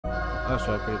Oh,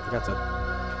 sorry, that's it.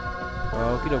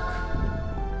 Okie doke.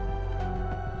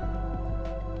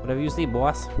 Whatever you see,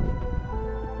 boss.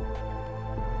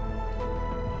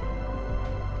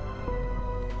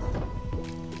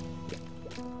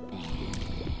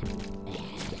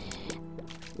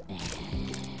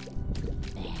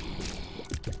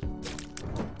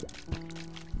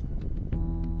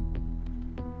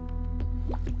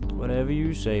 Whatever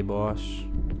you say, boss.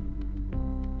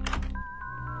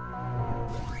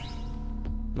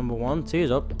 Number 1,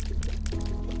 tears up.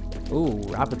 Ooh,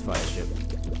 rapid fire ship.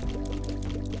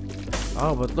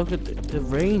 Oh, but look at the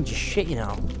range is shitty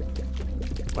now.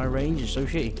 My range is so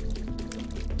shitty.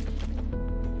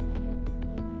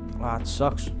 Ah, that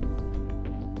sucks.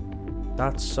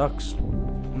 That sucks.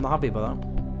 I'm not happy about that.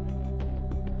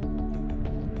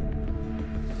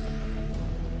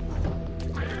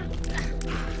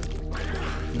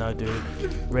 No, dude.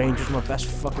 Range is my best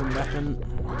fucking weapon.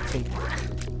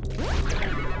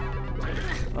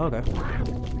 Okay.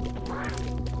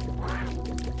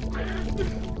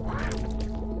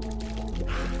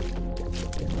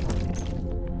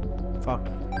 Fuck.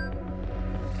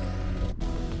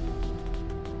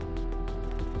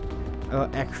 I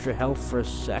got extra health for a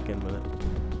second with it.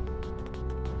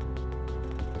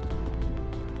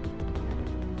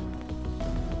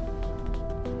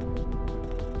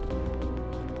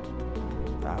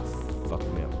 Ah, fuck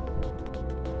me up.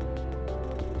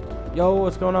 Yo,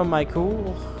 what's going on, Mike?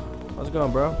 Cool. How's it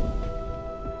going, bro?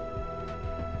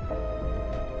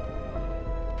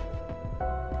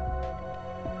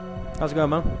 How's it going,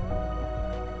 man?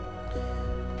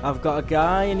 I've got a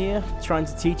guy in here trying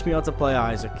to teach me how to play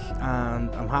Isaac, and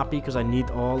I'm happy because I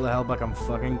need all the help I can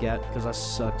fucking get because I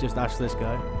suck. Just ask this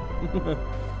guy.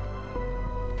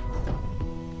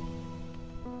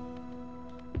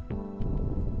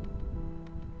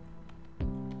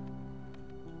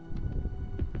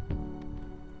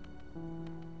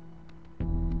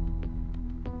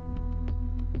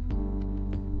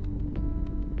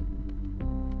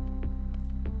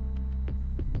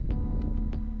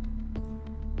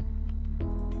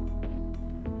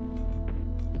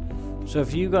 So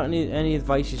if you got any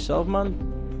advice yourself,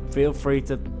 man, feel free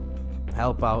to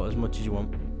help out as much as you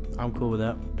want. I'm cool with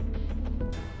that.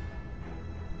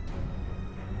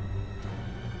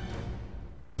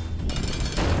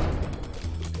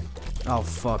 Oh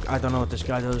fuck, I don't know what this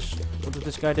guy does. What did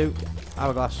this guy do?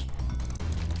 Hourglass.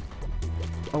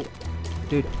 Oh,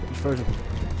 dude, he's frozen.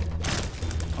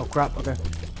 Oh crap, okay.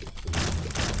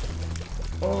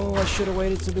 Oh, I should have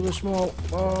waited to do a small.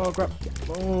 Oh crap.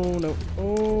 Oh no.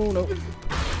 Oh no.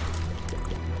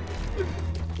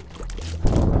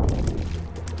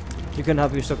 You can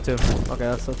help yourself too. Okay,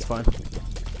 that's fine.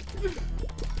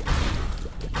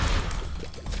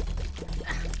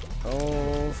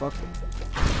 Oh fuck.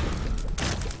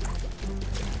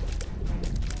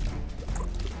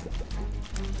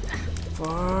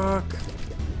 Fuck.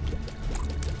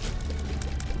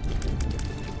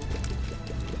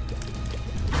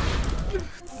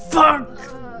 Fuck!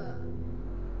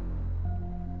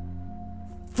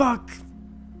 Fuck!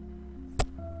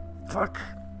 Fuck!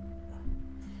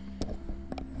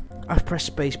 I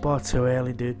pressed spacebar too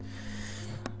early, dude.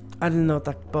 I didn't know what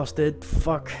that boss did.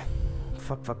 Fuck.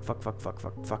 Fuck, fuck, fuck, fuck, fuck,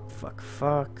 fuck, fuck, fuck,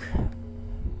 fuck.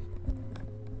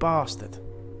 Bastard.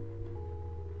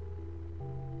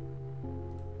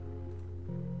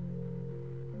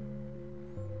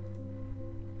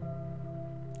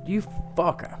 You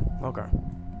fucker. Okay.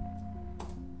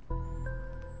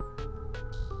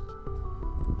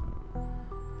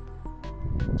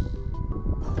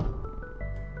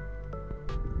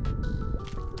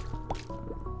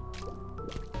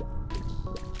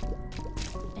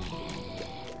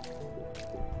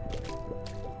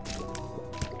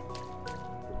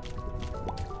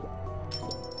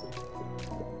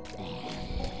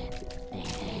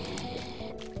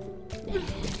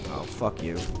 Oh, fuck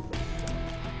you.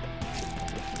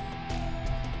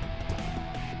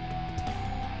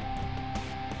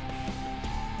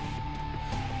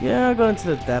 Yeah, I got into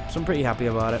the depths. I'm pretty happy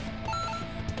about it.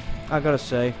 I gotta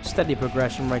say, steady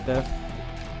progression right there.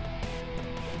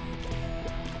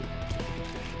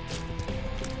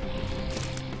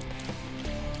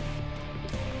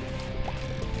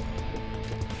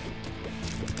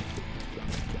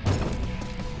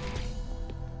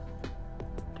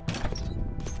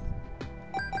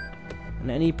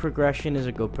 And any progression is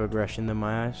a good progression in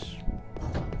my eyes.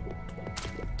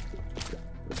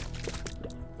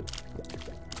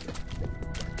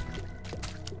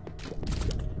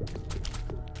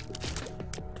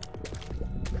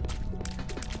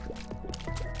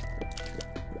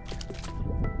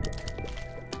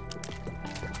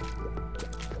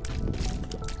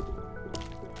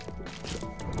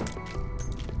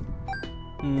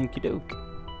 Okie doke.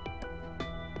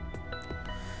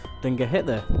 Didn't get hit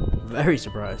there. Very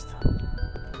surprised.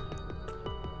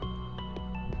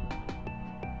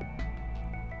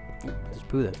 There's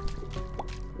poo there.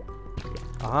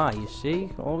 Ah, you see?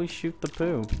 Always shoot the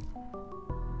poo.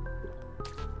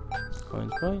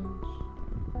 Coins, coins.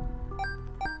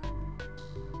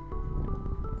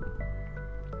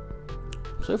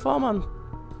 So far, man.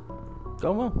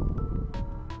 Going well.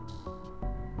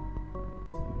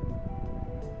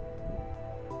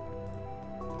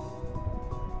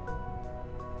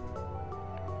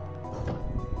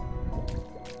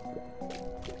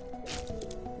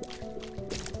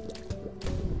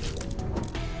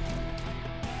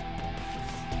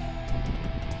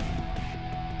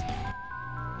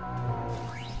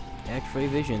 X-ray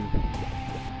vision.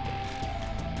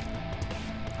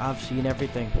 I've seen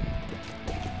everything.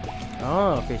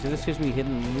 Oh, okay, so this gives me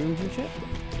hidden rooms and shit?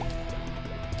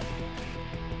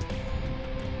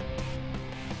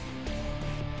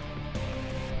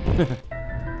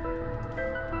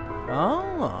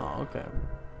 Oh, okay.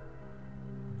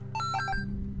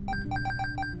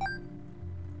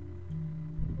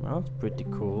 Well, that's pretty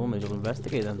cool. May as well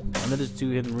investigate then. I know there's 2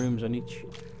 hidden rooms on each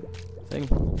thing.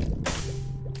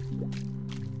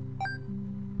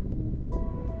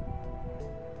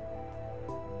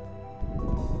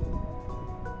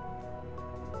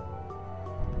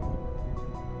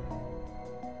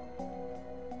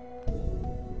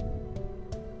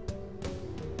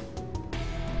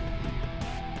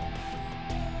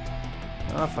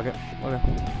 Ah, fuck it. Okay.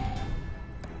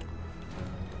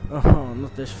 Oh,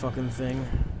 not this fucking thing.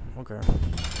 Okay.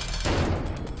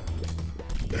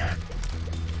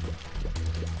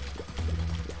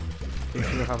 They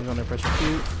should have having on their pressure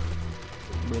Q.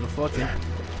 Wheel of Fortune.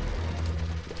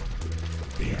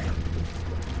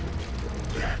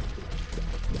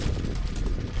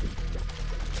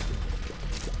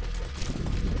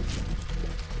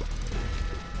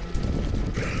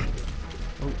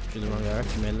 Oh, she's the wrong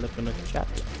direction, man. Look in the chat.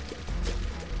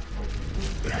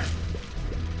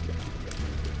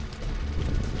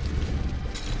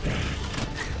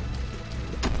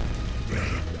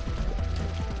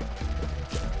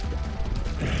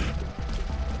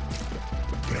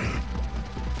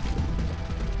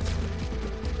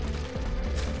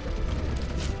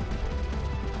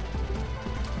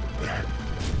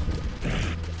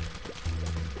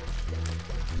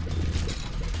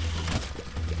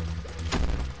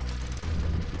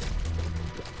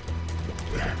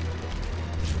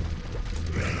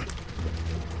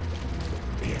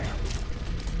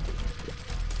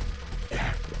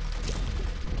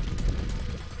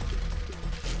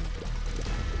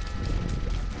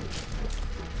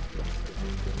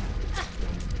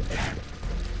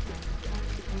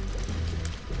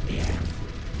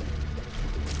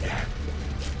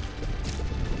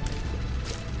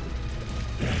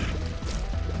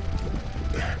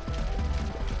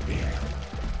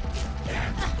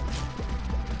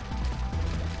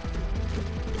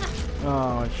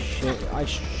 Oh shit, I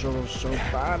struggle so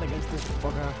bad against this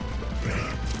fucker.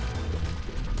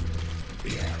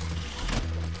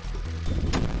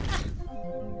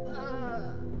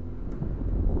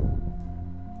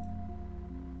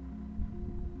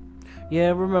 Yeah,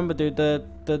 remember dude,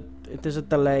 there's a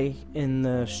delay in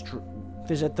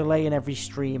there's a delay in every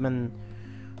stream and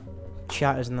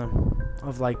chat, isn't there?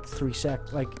 Of like 30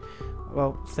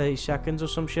 seconds or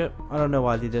some shit. I don't know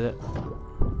why they did it.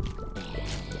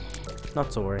 Not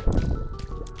to worry.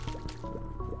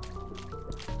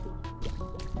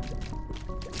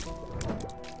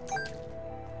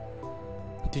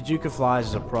 The Duke of Flies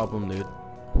is a problem, dude.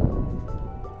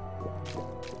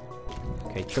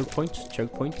 Okay, choke points,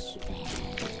 choke points.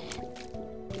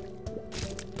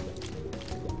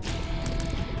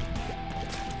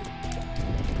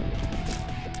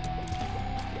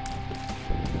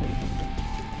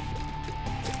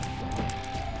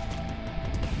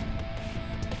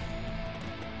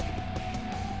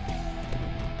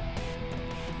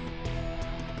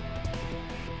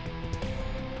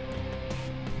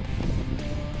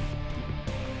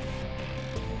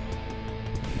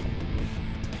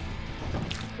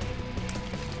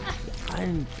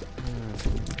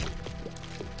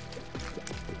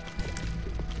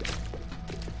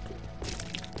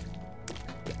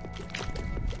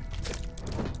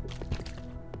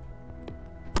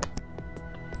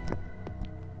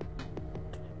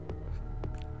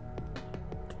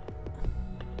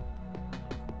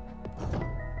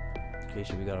 Okay,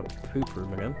 so we got a poop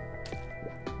room again.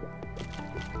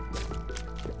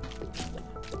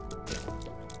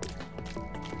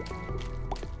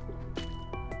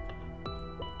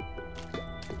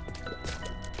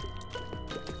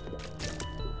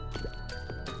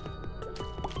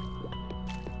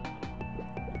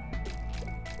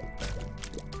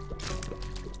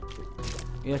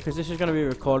 Yeah, because this is going to be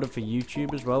recorded for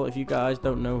YouTube as well. If you guys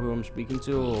don't know who I'm speaking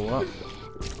to or what,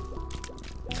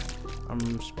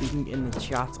 I'm speaking in the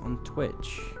chat on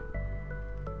Twitch.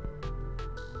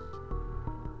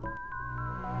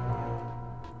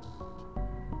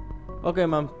 Okay,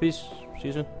 man. Peace. See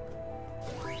you soon.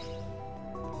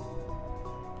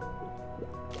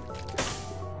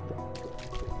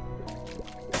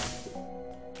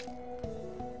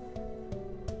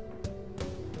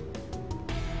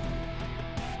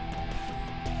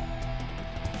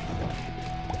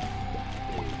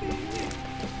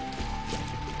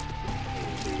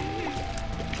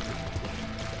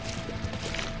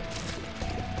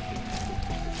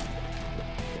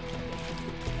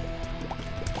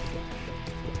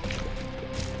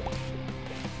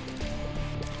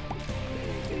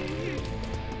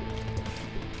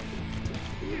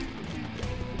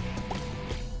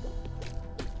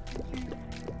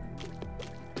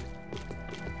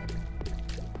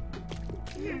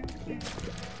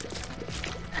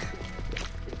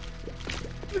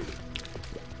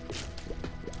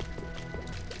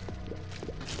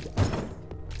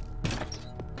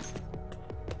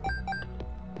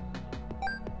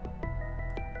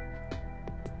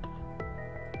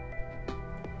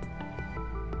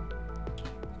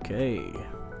 Okay.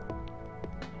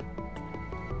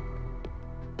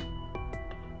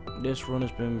 This run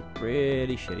has been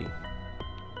pretty shitty.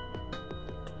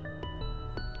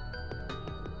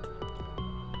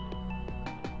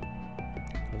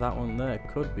 That one there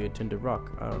could be a tinted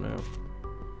rock. I don't know.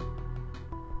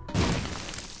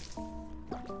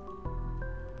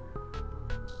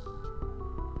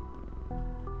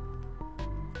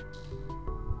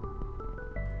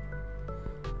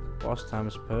 Boss time, I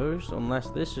suppose, unless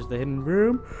this is the hidden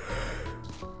room.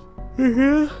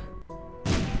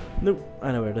 Nope,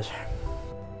 I know where it is.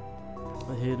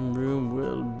 The hidden room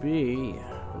will be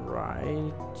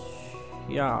right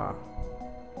here.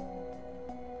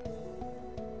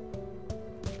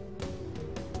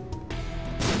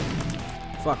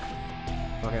 Fuck.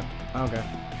 Fuck it. I don't care.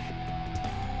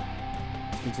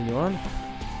 Let's continue on.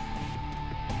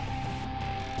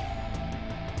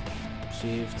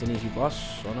 See if it's an easy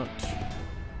boss or not.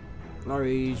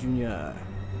 Larry Jr.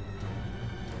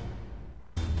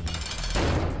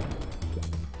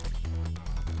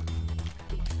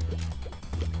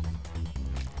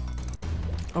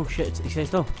 Oh shit, he stays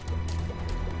still.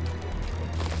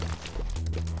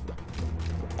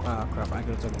 Ah crap, I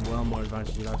could have taken well more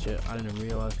advantage of that shit. I didn't even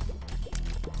realise.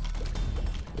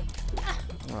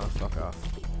 Oh, fuck off.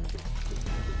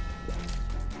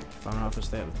 If I don't have to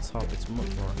stay at the top, it's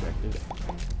much more effective.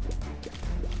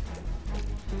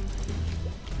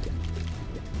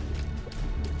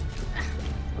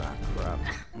 Ah crap.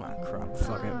 Ah crap,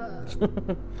 fuck it.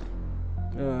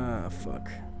 Ah, fuck.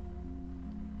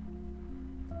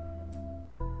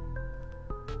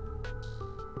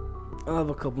 I'll have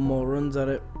a couple more runs at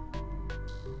it.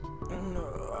 No,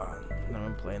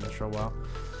 I'm playing this for a while.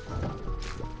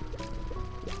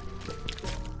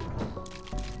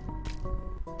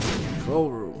 Control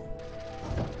room.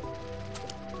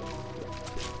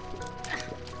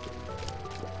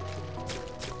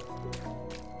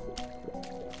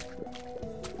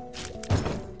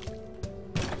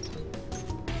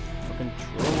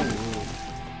 Control room.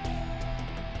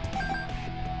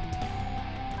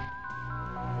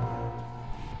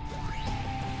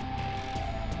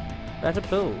 Better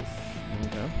pills.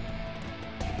 Okay.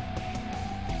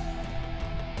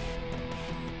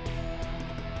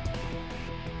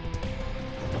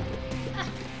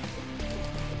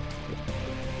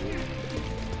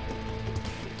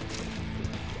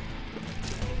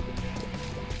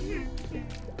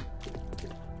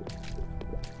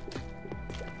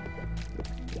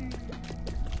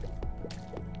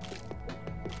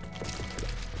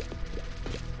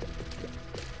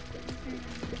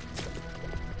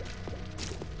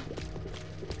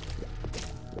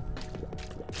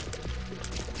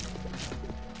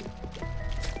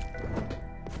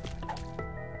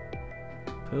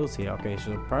 Pills here. Okay,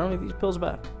 so apparently these pills are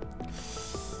bad.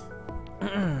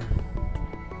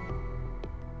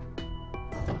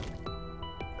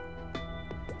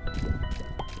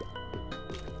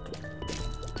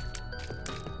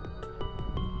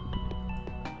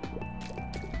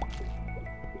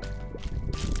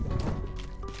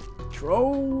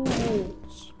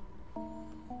 Trolls.